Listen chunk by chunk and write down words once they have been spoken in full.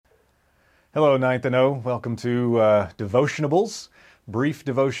Hello, Ninth and O. Welcome to Devotionables, brief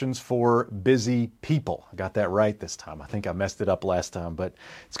devotions for busy people. I got that right this time. I think I messed it up last time, but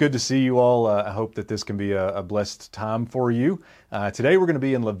it's good to see you all. I hope that this can be a blessed time for you. Today we're going to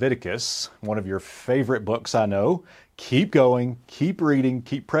be in Leviticus, one of your favorite books, I know. Keep going, keep reading,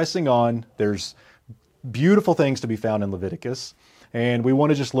 keep pressing on. There's beautiful things to be found in Leviticus. And we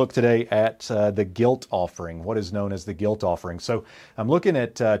want to just look today at the guilt offering, what is known as the guilt offering. So I'm looking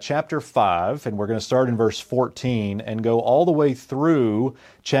at chapter 5, and we're going to start in verse 14 and go all the way through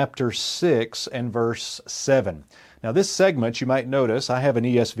chapter 6 and verse 7. Now this segment, you might notice, I have an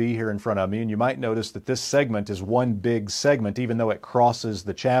ESV here in front of me, and you might notice that this segment is one big segment, even though it crosses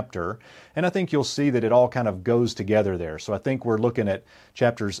the chapter. And I think you'll see that it all kind of goes together there. So I think we're looking at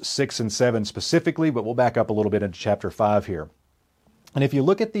chapters 6 and 7 specifically, but we'll back up a little bit into chapter 5 here. And if you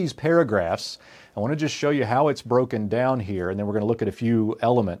look at these paragraphs, I want to just show you how it's broken down here, and then we're going to look at a few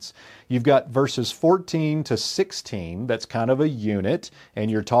elements. You've got verses 14 to 16, that's kind of a unit,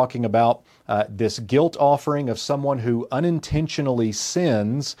 and you're talking about this guilt offering of someone who unintentionally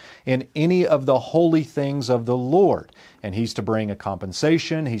sins in any of the holy things of the Lord. And he's to bring a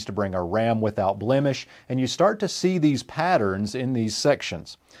compensation, he's to bring a ram without blemish, and you start to see these patterns in these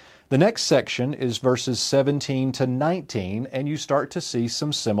sections. The next section is verses 17 to 19, and you start to see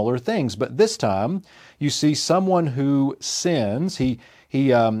some similar things. But this time, you see someone who sins. He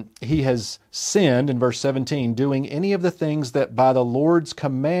has sinned, in verse 17, doing any of the things that by the Lord's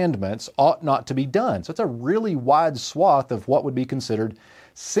commandments ought not to be done. So it's a really wide swath of what would be considered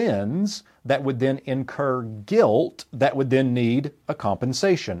sins that would then incur guilt that would then need a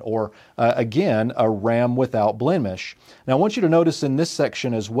compensation or, again, a ram without blemish. Now, I want you to notice in this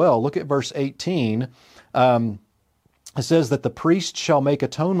section as well, look at verse 18. It says that the priest shall make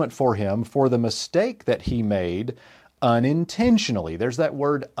atonement for him for the mistake that he made unintentionally. There's that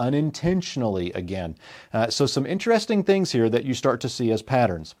word unintentionally again. So some interesting things here that you start to see as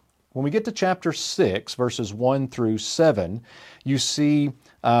patterns. When we get to chapter 6, verses 1 through 7, you see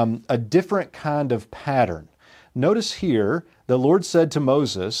a different kind of pattern. Notice here, the Lord spoke to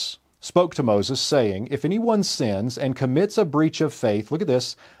Moses, saying, if anyone sins and commits a breach of faith, look at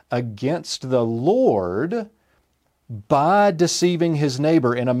this, against the Lord, by deceiving his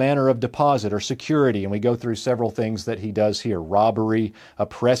neighbor in a manner of deposit or security. And we go through several things that he does here. Robbery,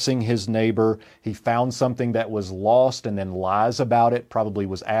 oppressing his neighbor. He found something that was lost and then lies about it. Probably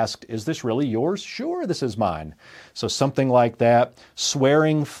was asked, is this really yours? Sure, this is mine. So something like that.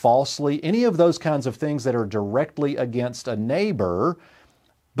 Swearing falsely. Any of those kinds of things that are directly against a neighbor.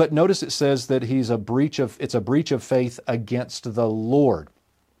 But notice it says that it's a breach of faith against the Lord.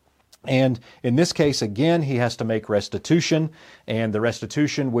 And in this case, again, he has to make restitution, and the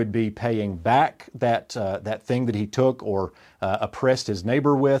restitution would be paying back that thing that he took or oppressed his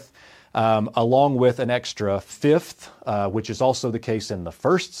neighbor with, along with an extra fifth, which is also the case in the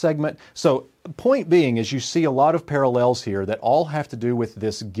first segment. So point being is you see a lot of parallels here that all have to do with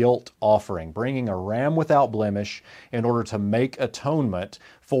this guilt offering, bringing a ram without blemish in order to make atonement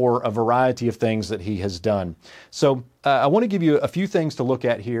for a variety of things that he has done. So I want to give you a few things to look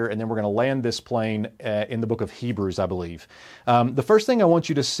at here, and then we're going to land this plane in the book of Hebrews, I believe. The first thing I want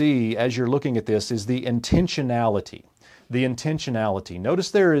you to see as you're looking at this is the intentionality. The intentionality.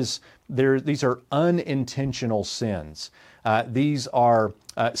 Notice these are unintentional sins. These are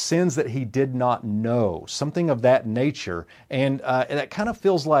sins that he did not know, something of that nature. And that kind of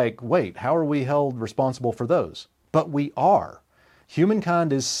feels like, wait, how are we held responsible for those? But we are.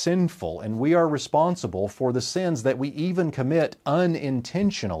 Humankind is sinful, and we are responsible for the sins that we even commit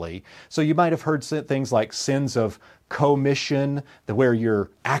unintentionally. So you might have heard things like sins of commission, where you're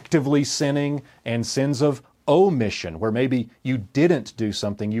actively sinning, and sins of omission, where maybe you didn't do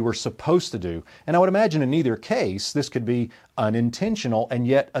something you were supposed to do. And I would imagine in either case, this could be unintentional, and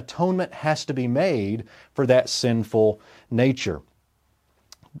yet atonement has to be made for that sinful nature.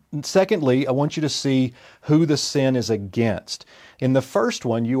 Secondly, I want you to see who the sin is against. In the first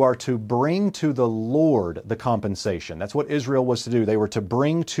one, you are to bring to the Lord the compensation. That's what Israel was to do. They were to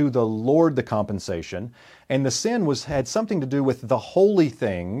bring to the Lord the compensation. And the sin had something to do with the holy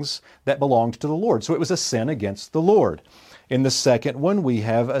things that belonged to the Lord. So it was a sin against the Lord. In the second one, we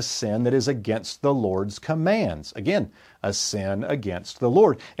have a sin that is against the Lord's commands. Again, a sin against the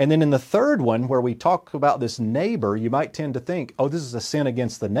Lord. And then in the third one, where we talk about this neighbor, you might tend to think, oh, this is a sin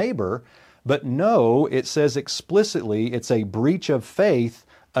against the neighbor. But no, it says explicitly it's a breach of faith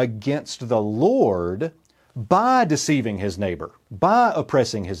against the Lord by deceiving his neighbor, by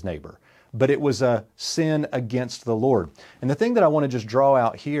oppressing his neighbor. But it was a sin against the Lord. And the thing that I want to just draw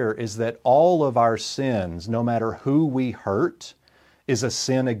out here is that all of our sins, no matter who we hurt, is a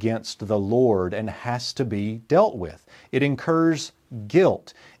sin against the Lord and has to be dealt with. It incurs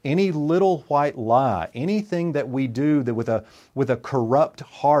guilt. Any little white lie, anything that we do that with a corrupt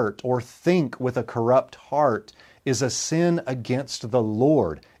heart or think with a corrupt heart is a sin against the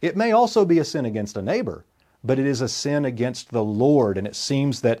Lord. It may also be a sin against a neighbor, but it is a sin against the Lord, and it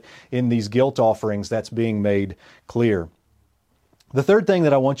seems that in these guilt offerings that's being made clear. The third thing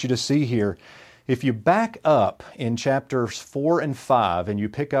that I want you to see here, if you back up in chapters 4 and 5 and you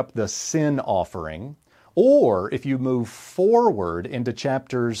pick up the sin offering, or if you move forward into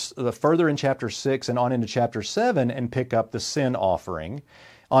further in chapter 6 and on into chapter 7 and pick up the sin offering,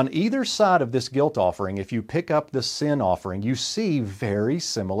 on either side of this guilt offering, if you pick up the sin offering, you see very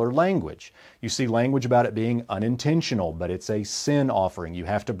similar language. You see language about it being unintentional, but it's a sin offering. You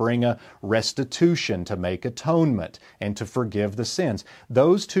have to bring a restitution to make atonement and to forgive the sins.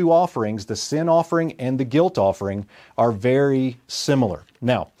 Those two offerings, the sin offering and the guilt offering, are very similar.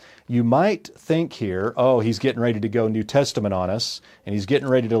 Now, you might think here, oh, he's getting ready to go New Testament on us, and he's getting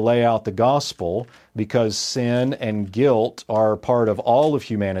ready to lay out the gospel because sin and guilt are part of all of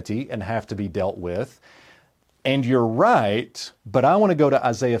humanity and have to be dealt with. And you're right, but I want to go to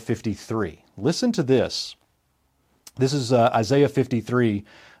Isaiah 53. Listen to this. This is Isaiah 53,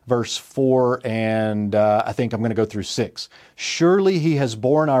 verse 4, and I think I'm going to go through 6. Surely he has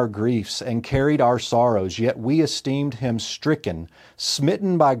borne our griefs and carried our sorrows, yet we esteemed him stricken,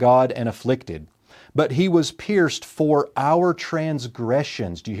 smitten by God and afflicted. But he was pierced for our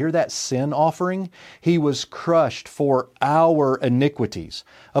transgressions. Do you hear that sin offering? He was crushed for our iniquities.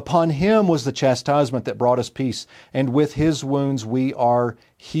 Upon him was the chastisement that brought us peace, and with his wounds we are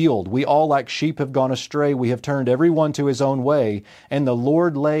healed. We all like sheep have gone astray. We have turned every one to his own way, and the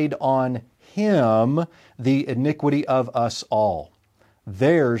Lord laid on him the iniquity of us all.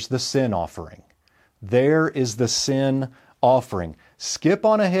 There's the sin offering. There is the sin offering. Skip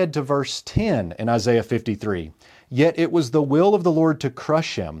on ahead to verse 10 in Isaiah 53. Yet it was the will of the Lord to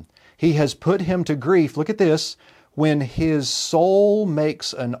crush him. He has put him to grief. Look at this. When his soul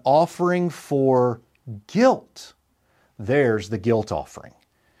makes an offering for guilt, there's the guilt offering.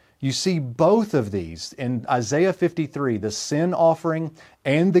 You see both of these in Isaiah 53, the sin offering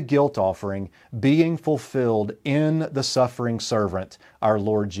and the guilt offering being fulfilled in the suffering servant, our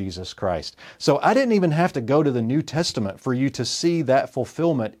Lord Jesus Christ. So I didn't even have to go to the New Testament for you to see that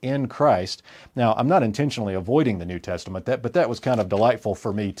fulfillment in Christ. Now, I'm not intentionally avoiding the New Testament, but that was kind of delightful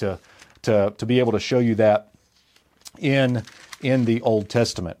for me to be able to show you that in the Old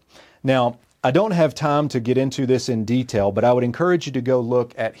Testament. Now, I don't have time to get into this in detail, but I would encourage you to go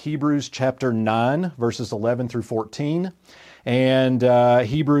look at Hebrews chapter 9, verses 11 through 14, and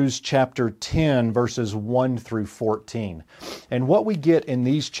Hebrews chapter 10, verses 1 through 14. And what we get in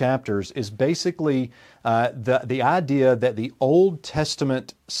these chapters is basically the idea that the Old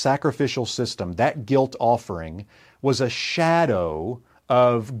Testament sacrificial system, that guilt offering, was a shadow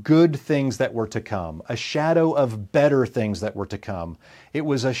of good things that were to come, a shadow of better things that were to come. It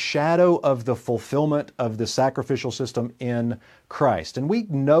was a shadow of the fulfillment of the sacrificial system in Christ. And we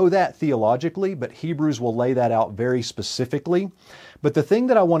know that theologically, but Hebrews will lay that out very specifically. But the thing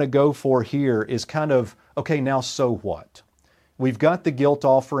that I want to go for here is kind of, okay, now so what? We've got the guilt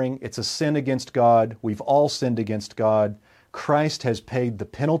offering. It's a sin against God. We've all sinned against God. Christ has paid the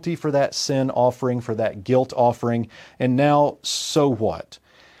penalty for that sin offering, for that guilt offering, and now, so what?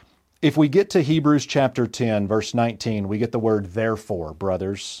 If we get to Hebrews chapter 10, verse 19, we get the word therefore,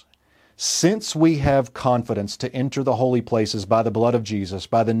 brothers. Since we have confidence to enter the holy places by the blood of Jesus,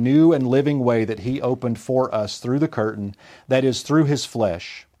 by the new and living way that He opened for us through the curtain, that is, through His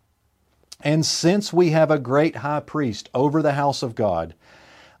flesh, and since we have a great high priest over the house of God,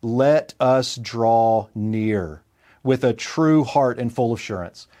 let us draw near with a true heart and full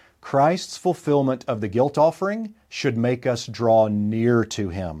assurance. Christ's fulfillment of the guilt offering should make us draw near to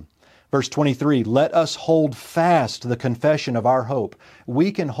Him. Verse 23, let us hold fast the confession of our hope.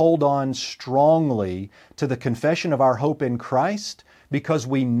 We can hold on strongly to the confession of our hope in Christ because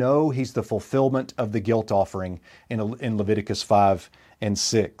we know He's the fulfillment of the guilt offering in Leviticus 5 and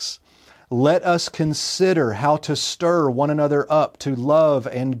 6. Let us consider how to stir one another up to love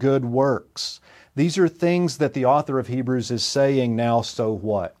and good works. These are things that the author of Hebrews is saying now, so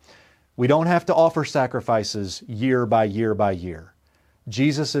what? We don't have to offer sacrifices year by year by year.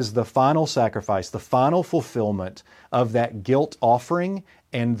 Jesus is the final sacrifice, the final fulfillment of that guilt offering,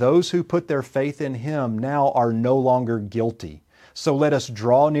 and those who put their faith in Him now are no longer guilty. So let us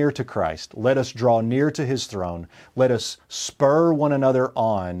draw near to Christ. Let us draw near to His throne. Let us spur one another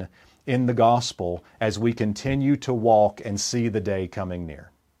on in the gospel as we continue to walk and see the day coming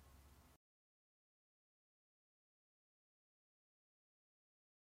near.